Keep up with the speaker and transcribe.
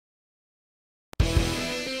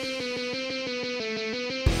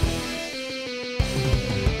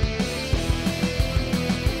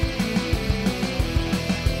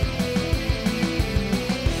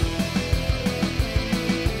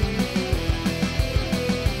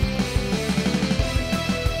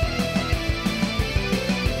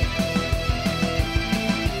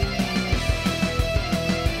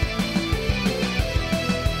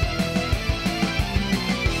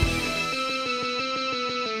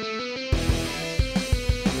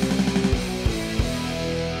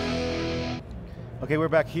Okay, we're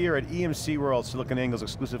back here at EMC World, SiliconANGLE's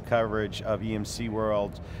exclusive coverage of EMC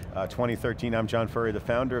World 2013. I'm John Furrier, the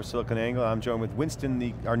founder of SiliconANGLE. I'm joined with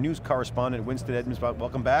Winston, our news correspondent, Winston Edmonds.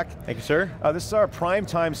 Welcome back. Thank you, sir. This is our prime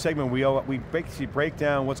time segment. We basically break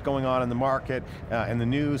down what's going on in the market and the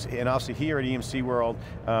news, and also here at EMC World.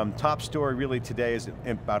 Top story really today is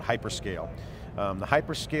about hyperscale. The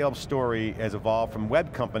hyperscale story has evolved from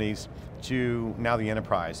web companies to now the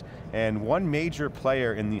enterprise. And one major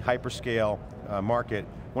player in the hyperscale market,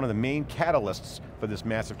 one of the main catalysts for this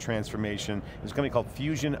massive transformation is a company called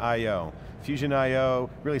Fusion.io. Fusion.io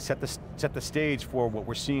really set the stage for what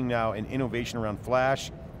we're seeing now in innovation around flash,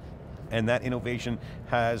 and that innovation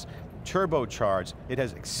has turbocharged, it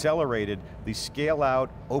has accelerated the scale out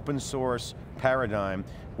open source paradigm,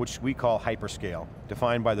 which we call hyperscale,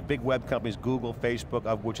 defined by the big web companies, Google, Facebook,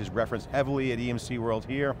 of which is referenced heavily at EMC World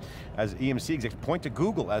here. As EMC execs point to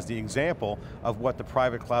Google as the example of what the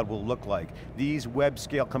private cloud will look like. These web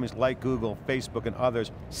scale companies like Google, Facebook, and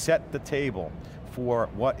others set the table for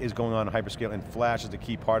what is going on in hyperscale, and flash is the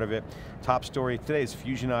key part of it. Top story today is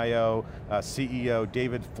Fusion.io CEO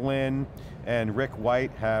David Flynn and Rick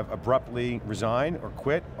White have abruptly resigned or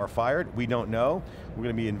quit or fired. We don't know. We're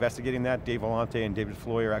going to be investigating that. Dave Vellante and David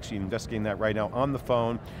Furrier are actually investigating that right now on the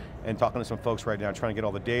phone and talking to some folks right now, trying to get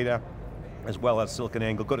all the data, as well as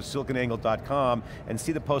SiliconANGLE. Go to siliconangle.com and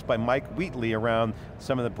see the post by Mike Wheatley around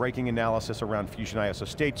some of the breaking analysis around Fusion.io. So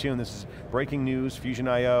stay tuned, this is breaking news,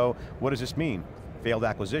 Fusion.io. What does this mean? Failed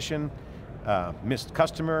acquisition, missed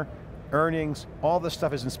customer, earnings, all this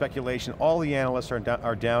stuff is in speculation. All the analysts are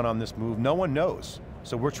down on this move. No one knows.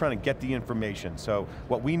 So we're trying to get the information. So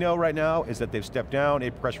what we know right now is that they've stepped down,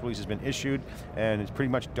 a press release has been issued, and it's pretty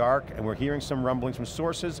much dark, and we're hearing some rumblings from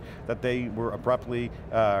sources that they were abruptly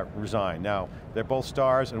resigned. Now, they're both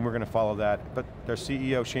stars, and we're going to follow that, but their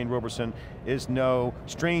CEO, Shane Roberson, is no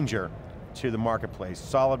stranger to the marketplace.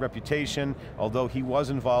 Solid reputation, although he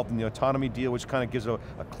was involved in the autonomy deal, which kind of gives a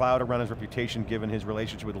cloud around his reputation given his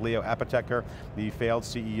relationship with Leo Apotheker, the failed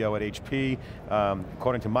CEO at HP.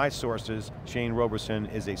 According to my sources, Shane Roberson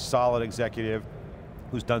is a solid executive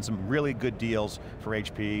who's done some really good deals for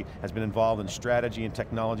HP, has been involved in strategy and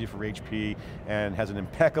technology for HP, and has an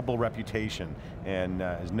impeccable reputation, and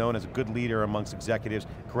is known as a good leader amongst executives,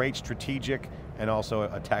 great strategic, and also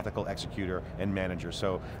a tactical executor and manager.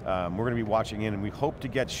 So we're going to be watching in, and we hope to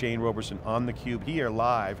get Shane Roberson on theCUBE here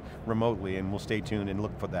live, remotely, and we'll stay tuned and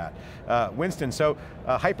look for that. Winston, so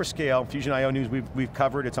hyperscale, Fusion.io news we've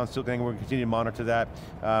covered, it's on SiliconANGLE, we're going to continue to monitor that.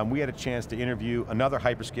 We had a chance to interview another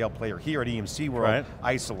hyperscale player here at EMC World, right.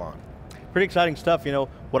 Isilon. Pretty exciting stuff. You know,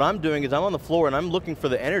 what I'm doing is I'm on the floor and I'm looking for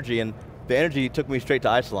the energy, and the energy took me straight to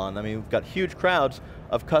Isilon. I mean, we've got huge crowds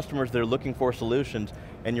of customers that are looking for solutions,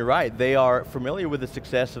 and you're right, they are familiar with the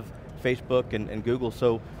success of Facebook and Google,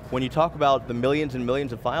 so when you talk about the millions and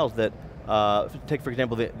millions of files that, take for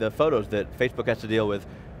example the photos that Facebook has to deal with,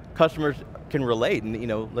 customers can relate, and you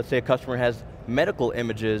know, let's say a customer has medical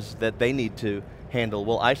images that they need to handle.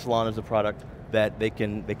 Well, Isilon is a product that they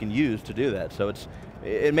can use to do that, so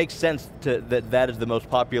it makes sense that is the most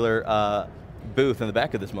popular booth in the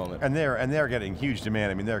back of this moment. And they're getting huge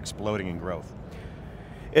demand. I mean, they're exploding in growth.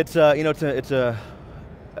 It's you know, it's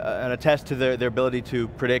an attest to their ability to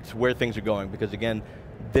predict where things are going, because again,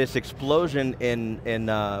 this explosion in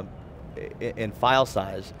file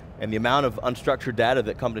size and the amount of unstructured data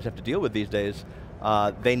that companies have to deal with these days,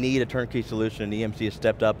 they need a turnkey solution, and EMC has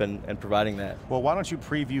stepped up and providing that. Well, why don't you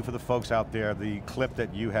preview for the folks out there the clip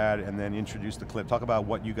that you had, and then introduce the clip. Talk about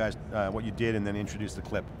what you guys, what you did, and then introduce the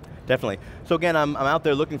clip. Definitely. So again, I'm out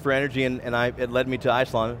there looking for energy, and it led me to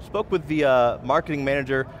Isilon. Spoke with the marketing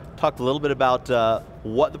manager, talked a little bit about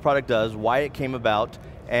what the product does, why it came about,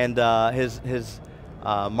 and his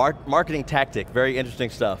marketing tactic. Very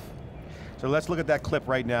interesting stuff. So let's look at that clip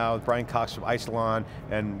right now, Brian Cox from Isilon,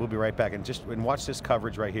 and we'll be right back. And watch this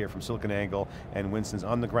coverage right here from SiliconANGLE, and Winston's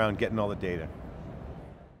on the ground getting all the data.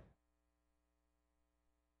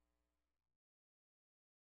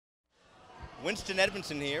 Winston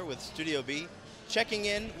Edmondson here with Studio B, checking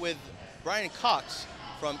in with Brian Cox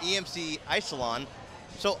from EMC Isilon.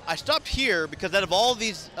 So I stopped here because out of all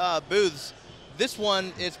these booths, this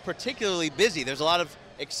one is particularly busy. There's a lot of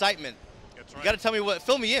excitement. That's right. You got to tell me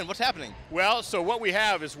fill me in, what's happening? Well, so what we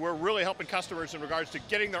have is we're really helping customers in regards to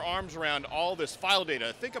getting their arms around all this file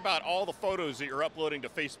data. Think about all the photos that you're uploading to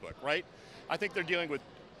Facebook, right? I think they're dealing with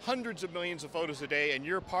hundreds of millions of photos a day, and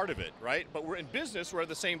you're part of it, right? But we're in business, we're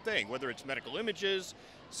the same thing, whether it's medical images,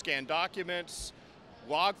 scanned documents,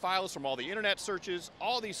 log files from all the internet searches,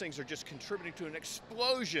 all these things are just contributing to an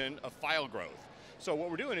explosion of file growth. So what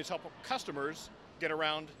we're doing is help customers get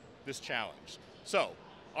around this challenge. So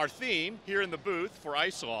our theme here in the booth for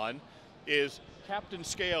Isilon is Captain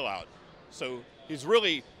Scale Out. So he's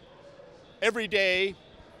really everyday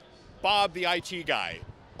Bob the IT guy,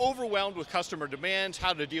 overwhelmed with customer demands,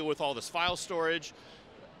 how to deal with all this file storage,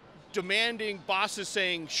 demanding bosses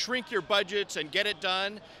saying, shrink your budgets and get it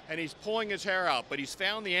done, and he's pulling his hair out, but he's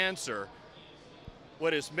found the answer.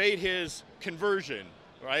 What has made his conversion,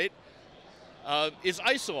 right, is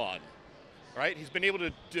Isilon, right? He's been able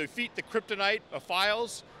to defeat the kryptonite of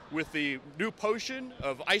files with the new potion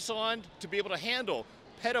of Isilon to be able to handle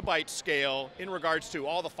petabyte scale in regards to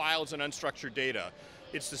all the files and unstructured data.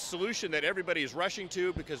 It's the solution that everybody is rushing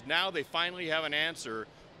to because now they finally have an answer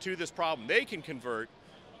to this problem. They can convert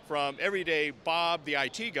from everyday Bob, the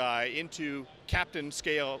IT guy, into Captain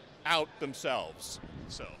Scale Out themselves.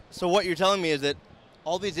 So what you're telling me is that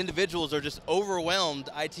all these individuals are just overwhelmed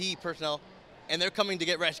IT personnel and they're coming to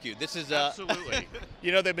get rescued. This is absolutely.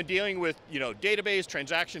 You know, they've been dealing with, you know, database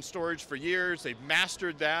transaction storage for years. They've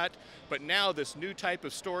mastered that, but now this new type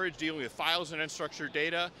of storage dealing with files and unstructured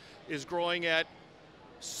data is growing at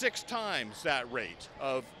 6 times that rate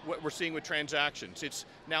of what we're seeing with transactions. It's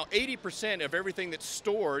now 80% of everything that's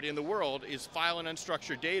stored in the world is file and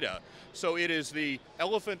unstructured data. So it is the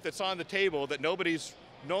elephant that's on the table that nobody's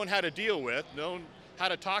known how to deal with, known how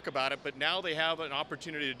to talk about it, but now they have an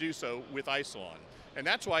opportunity to do so with Isilon. And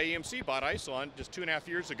that's why EMC bought Isilon just 2.5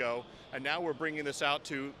 years ago, and now we're bringing this out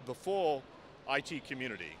to the full IT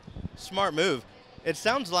community. Smart move. It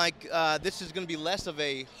sounds like this is going to be less of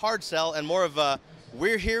a hard sell and more of a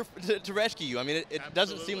we're here to rescue you. I mean, it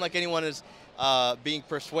doesn't seem like anyone is being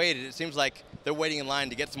persuaded. It seems like they're waiting in line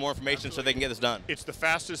to get some more information so they can get this done. It's the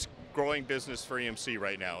fastest growing business for EMC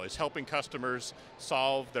right now, is helping customers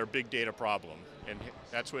solve their big data problem. And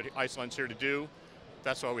that's what Isilon's here to do.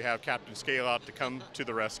 That's why we have Captain Scale Out to come to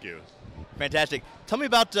the rescue. Fantastic. Tell me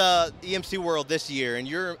about EMC World this year. In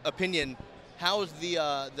your opinion, how is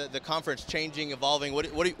the conference changing, evolving? What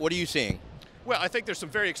are you seeing? Well, I think there's some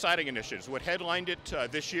very exciting initiatives. What headlined it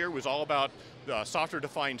this year was all about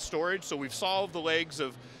software-defined storage. So we've solved the legs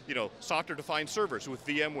of, you know, software-defined servers with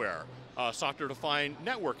VMware, software-defined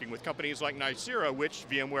networking with companies like Nicira, which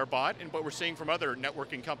VMware bought, and what we're seeing from other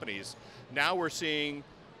networking companies. Now we're seeing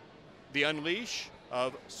the unleash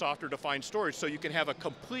of software-defined storage, so you can have a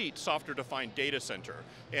complete software-defined data center.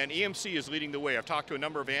 And EMC is leading the way. I've talked to a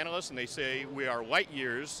number of analysts, and they say we are light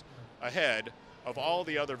years ahead of all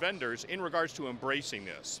the other vendors in regards to embracing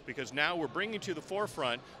this, because now we're bringing to the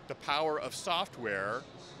forefront the power of software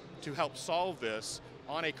to help solve this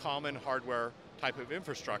on a common hardware type of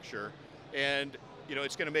infrastructure. And you know,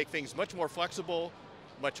 it's going to make things much more flexible,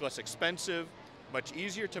 much less expensive, much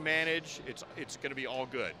easier to manage. It's going to be all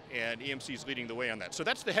good, and EMC is leading the way on that. So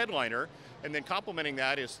that's the headliner, and then complementing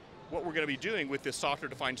that is what we're going to be doing with this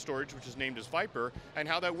software-defined storage, which is named as Viper, and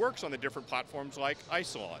how that works on the different platforms like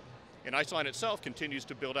Isilon. And Isilon itself continues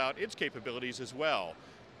to build out its capabilities as well.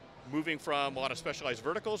 Moving from a lot of specialized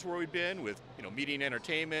verticals where we've been with, you know, media and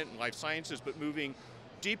entertainment and life sciences, but moving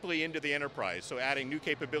deeply into the enterprise. So adding new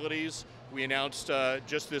capabilities. We announced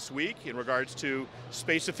just this week in regards to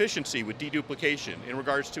space efficiency with deduplication, in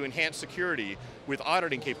regards to enhanced security with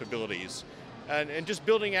auditing capabilities, and just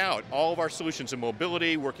building out all of our solutions in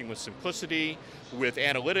mobility, working with simplicity, with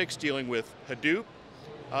analytics, dealing with Hadoop.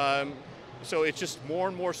 So it's just more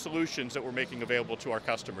and more solutions that we're making available to our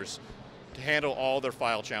customers to handle all their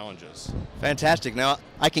file challenges. Fantastic. Now,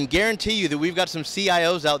 I can guarantee you that we've got some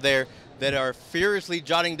CIOs out there that are furiously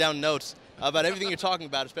jotting down notes about everything you're talking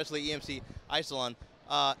about, especially EMC Isilon.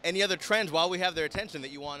 Any other trends while we have their attention that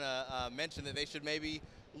you want to mention that they should maybe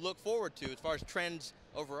look forward to as far as trends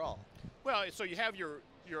overall? Well, so you have your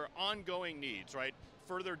ongoing needs, right?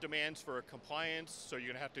 Further demands for compliance, so you're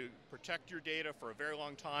going to have to protect your data for a very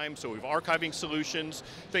long time. So we've archiving solutions,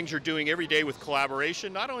 things you're doing every day with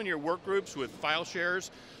collaboration, not only in your work groups with file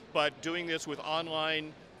shares, but doing this with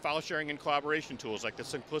online file sharing and collaboration tools like the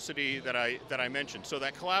simplicity that I mentioned. So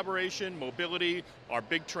that collaboration, mobility are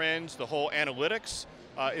big trends. The whole analytics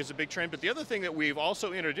is a big trend. But the other thing that we've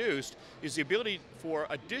also introduced is the ability for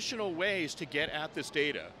additional ways to get at this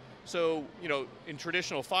data. So, you know, in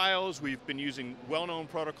traditional files, we've been using well-known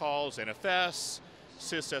protocols, NFS,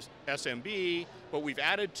 SysSMB, but we've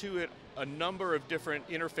added to it a number of different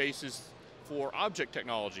interfaces for object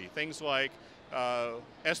technology, things like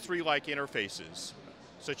S3-like interfaces,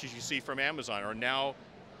 such as you see from Amazon, are now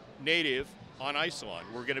native on Isilon.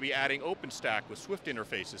 We're going to be adding OpenStack with Swift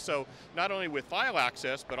interfaces. So not only with file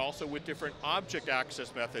access, but also with different object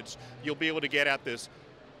access methods, you'll be able to get at this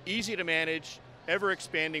easy to manage,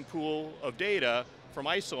 ever-expanding pool of data from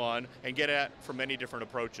Isilon and get at from many different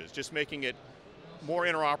approaches, just making it more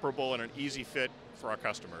interoperable and an easy fit for our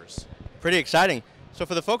customers. Pretty exciting. So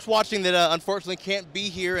for the folks watching that unfortunately can't be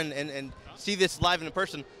here and see this live in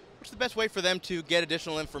person, what's the best way for them to get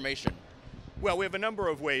additional information? Well, we have a number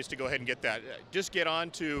of ways to go ahead and get that. Just get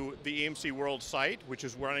on to the EMC World site, which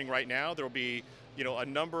is running right now. There will be a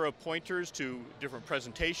number of pointers to different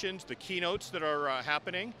presentations, the keynotes that are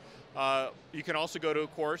happening. You can also go to,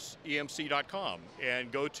 of course, emc.com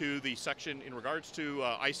and go to the section in regards to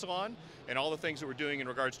Isilon and all the things that we're doing in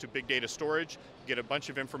regards to big data storage. Get a bunch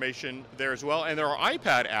of information there as well. And there are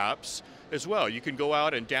iPad apps as well. You can go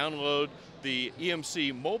out and download the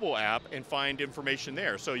EMC mobile app and find information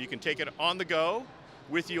there. So you can take it on the go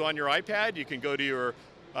with you on your iPad. You can go to your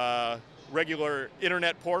regular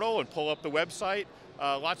internet portal and pull up the website.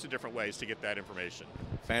 Lots of different ways to get that information.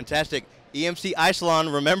 Fantastic. EMC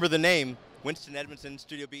Isilon, remember the name. Winston Edmondson,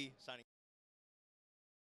 Studio B, signing.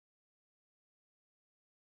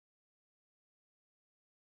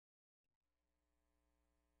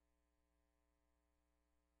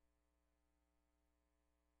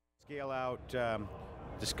 Scale out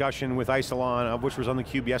discussion with Isilon, which was on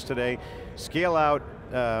theCUBE yesterday. Scale out,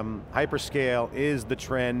 hyperscale is the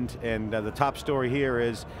trend, and the top story here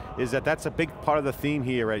is that that's a big part of the theme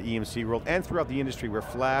here at EMC World and throughout the industry, where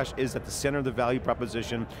flash is at the center of the value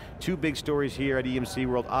proposition. Two big stories here at EMC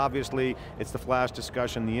World. Obviously, it's the flash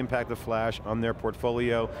discussion, the impact of flash on their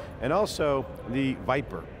portfolio, and also the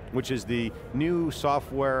Viper, which is the new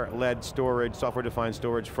software-led storage, software-defined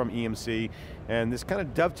storage from EMC. And this kind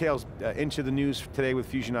of dovetails into the news today with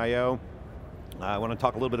Fusion IO. I want to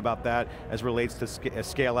talk a little bit about that as relates to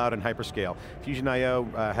scale out and hyperscale. Fusion IO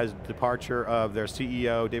has departure of their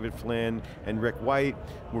CEO, David Flynn, and Rick White.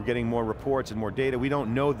 We're getting more reports and more data. We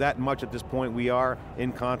don't know that much at this point. We are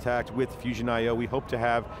in contact with Fusion IO. We hope to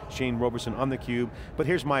have Shane Roberson on theCUBE, but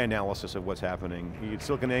here's my analysis of what's happening.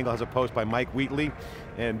 SiliconANGLE has a post by Mike Wheatley,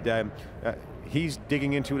 and he's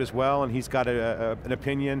digging into it as well, and he's got an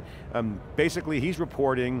opinion. Basically, he's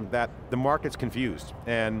reporting that the market's confused,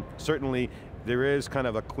 and certainly there is kind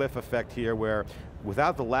of a cliff effect here where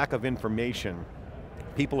without the lack of information,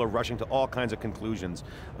 people are rushing to all kinds of conclusions.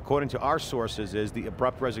 According to our sources, is the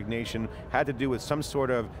abrupt resignation had to do with some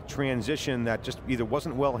sort of transition that just either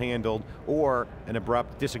wasn't well handled or an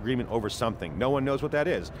abrupt disagreement over something. No one knows what that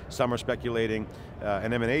is. Some are speculating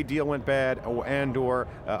an M&A deal went bad or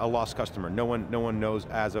a lost customer. No one knows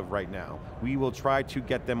as of right now. We will try to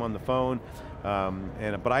get them on the phone.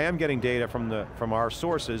 But I am getting data from our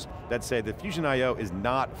sources that say that Fusion IO is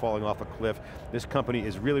not falling off a cliff. This company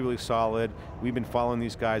is really, really solid. We've been following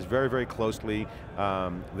these guys very, very closely.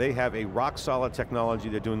 They have a rock solid technology.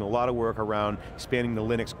 They're doing a lot of work around expanding the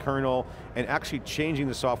Linux kernel and actually changing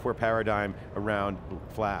the software paradigm around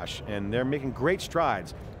flash. And they're making great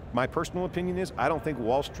strides. My personal opinion is, I don't think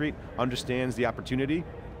Wall Street understands the opportunity.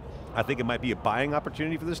 I think it might be a buying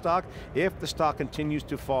opportunity for the stock. If the stock continues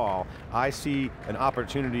to fall, I see an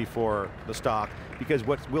opportunity for the stock, because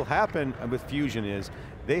what will happen with Fusion is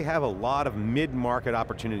they have a lot of mid-market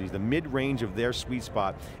opportunities. The mid-range of their sweet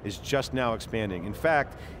spot is just now expanding. In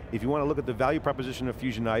fact, if you want to look at the value proposition of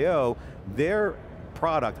Fusion IO, their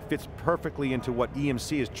product fits perfectly into what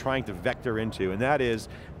EMC is trying to vector into, and that is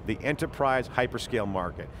the enterprise hyperscale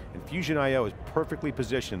market. And Fusion IO is perfectly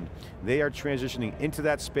positioned. They are transitioning into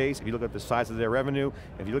that space. If you look at the size of their revenue,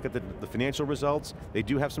 if you look at the financial results, they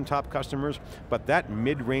do have some top customers, but that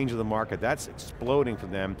mid-range of the market, that's exploding for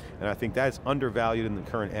them, and I think that's undervalued in the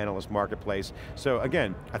current analyst marketplace. So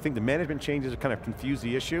again, I think the management changes have kind of confused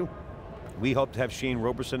the issue. We hope to have Shane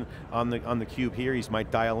Roberson on the CUBE here. He might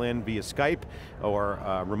dial in via Skype or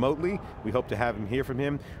remotely. We hope to have him hear from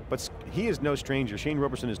him. But he is no stranger. Shane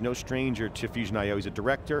Roberson is no stranger to Fusion IO. He's a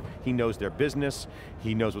director. He knows their business.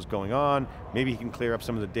 He knows what's going on. Maybe he can clear up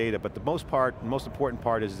some of the data. But the most important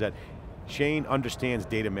part is that Shane understands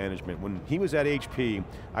data management. When he was at HP,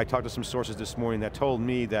 I talked to some sources this morning that told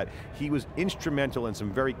me that he was instrumental in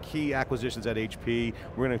some very key acquisitions at HP.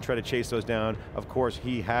 We're going to try to chase those down. Of course,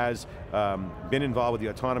 he has been involved with the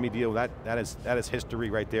autonomy deal. That is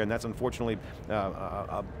history right there, and that's unfortunately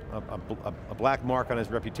a black mark on his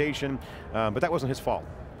reputation, but that wasn't his fault.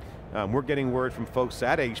 We're getting word from folks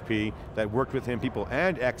at HP that worked with him, people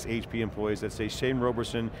and ex-HP employees that say Shane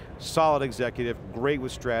Roberson, solid executive, great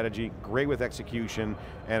with strategy, great with execution,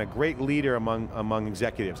 and a great leader among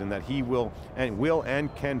executives, and that he will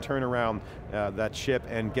and can turn around that ship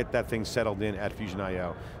and get that thing settled in at Fusion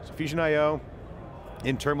IO. So Fusion IO,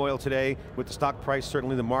 in turmoil today with the stock price,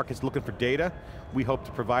 certainly the market's looking for data. We hope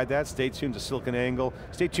to provide that. Stay tuned to SiliconANGLE.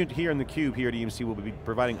 Stay tuned here in theCUBE here at EMC. We'll be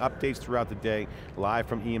providing updates throughout the day, live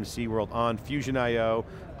from EMC World on Fusion IO.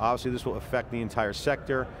 Obviously this will affect the entire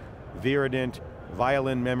sector. Virident,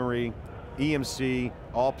 Violin Memory, EMC,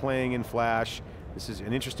 all playing in flash. This is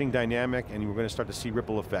an interesting dynamic, and we're going to start to see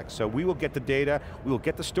ripple effects. So we will get the data, we will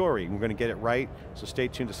get the story, we're going to get it right, so stay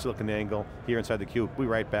tuned to SiliconANGLE here inside theCUBE. We'll be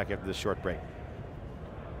right back after this short break.